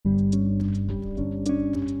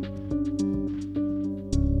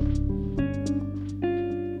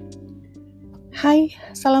Hai,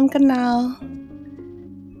 salam kenal.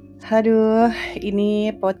 Aduh, ini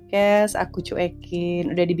podcast aku cuekin.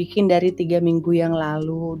 Udah dibikin dari 3 minggu yang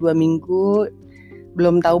lalu. 2 minggu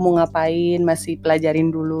belum tahu mau ngapain, masih pelajarin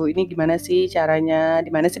dulu. Ini gimana sih caranya, di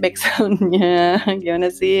mana sih backsound-nya, gimana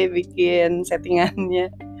sih bikin settingannya.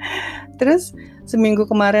 Terus seminggu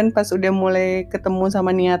kemarin pas udah mulai ketemu sama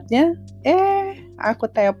niatnya, aku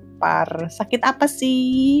tepar. Sakit apa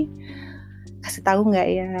sih? Kasih tahu nggak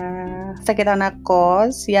ya? Sakit anak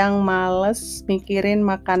kos yang males mikirin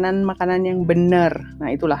makanan-makanan yang bener.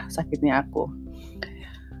 Nah itulah sakitnya aku.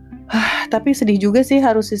 Tapi sedih juga sih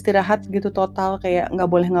harus istirahat gitu total. Kayak nggak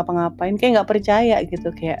boleh ngapa-ngapain. Kayak nggak percaya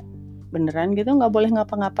gitu. Kayak beneran gitu nggak boleh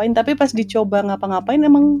ngapa-ngapain. Tapi pas dicoba ngapa-ngapain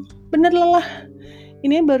emang bener lelah.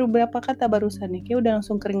 Ini baru berapa kata barusan nih. Kayak udah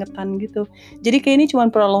langsung keringetan gitu. Jadi kayak ini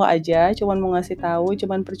cuman prolog aja. Cuman mau ngasih tahu.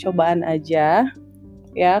 Cuman percobaan aja.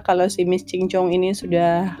 Ya kalau si Miss Cincong ini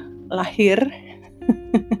sudah lahir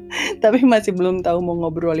tapi masih belum tahu mau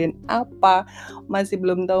ngobrolin apa, masih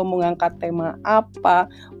belum tahu mau ngangkat tema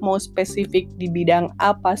apa, mau spesifik di bidang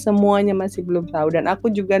apa, semuanya masih belum tahu. Dan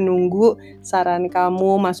aku juga nunggu saran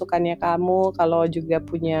kamu, masukannya kamu. Kalau juga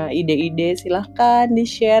punya ide-ide silahkan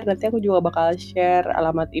di-share. Nanti aku juga bakal share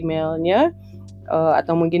alamat emailnya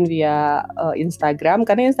atau mungkin via Instagram,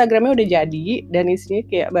 karena Instagramnya udah jadi dan isinya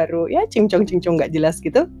kayak baru ya cincong-cincong nggak jelas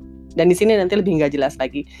gitu. Dan di sini nanti lebih nggak jelas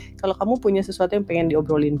lagi. Kalau kamu punya sesuatu yang pengen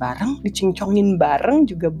diobrolin bareng, dicincongin bareng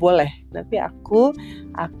juga boleh. Nanti aku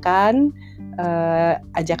akan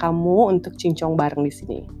ajak kamu untuk cincong bareng di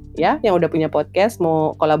sini. Ya, yang udah punya podcast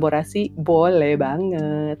mau kolaborasi boleh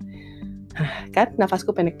banget. Kan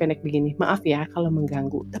nafasku pendek-pendek begini. Maaf ya kalau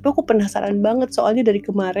mengganggu. Tapi aku penasaran banget soalnya dari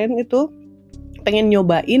kemarin itu pengen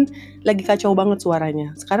nyobain, lagi kacau banget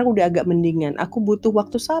suaranya. Sekarang udah agak mendingan. Aku butuh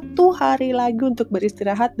waktu 1 hari lagi untuk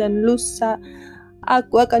beristirahat dan lusa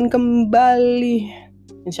aku akan kembali.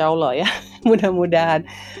 Insya Allah ya, mudah-mudahan.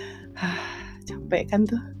 Capek kan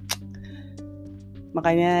tuh.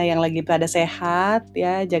 Makanya yang lagi pada sehat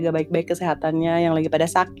ya, jaga baik-baik kesehatannya. Yang lagi pada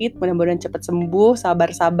sakit, mudah-mudahan cepat sembuh.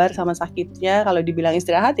 Sabar-sabar sama sakitnya. Kalau dibilang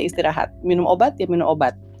istirahat ya istirahat. Minum obat ya minum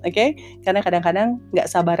obat. Oke? Karena kadang-kadang gak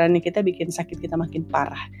sabarannya kita bikin sakit kita makin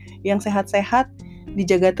parah. Yang sehat-sehat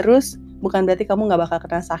dijaga terus, bukan berarti kamu gak bakal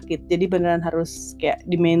kena sakit. Jadi beneran harus kayak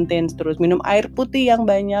di-maintain terus. Minum air putih yang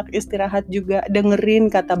banyak, istirahat juga. Dengerin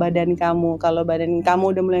kata badan kamu. Kalau badan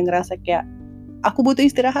kamu udah mulai ngerasa kayak aku butuh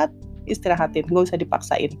istirahat, istirahatin, gak usah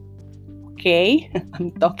dipaksain. Okay? I'm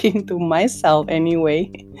talking to myself anyway.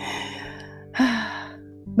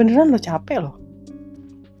 Beneran lo capek loh.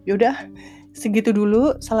 Yaudah, segitu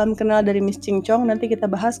dulu. Salam kenal dari Miss Cincong. Nanti kita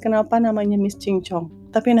bahas kenapa namanya Miss Cincong.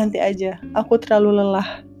 Tapi nanti aja, aku terlalu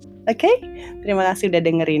lelah. Oke? Terima kasih udah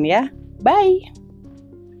dengerin ya. Bye!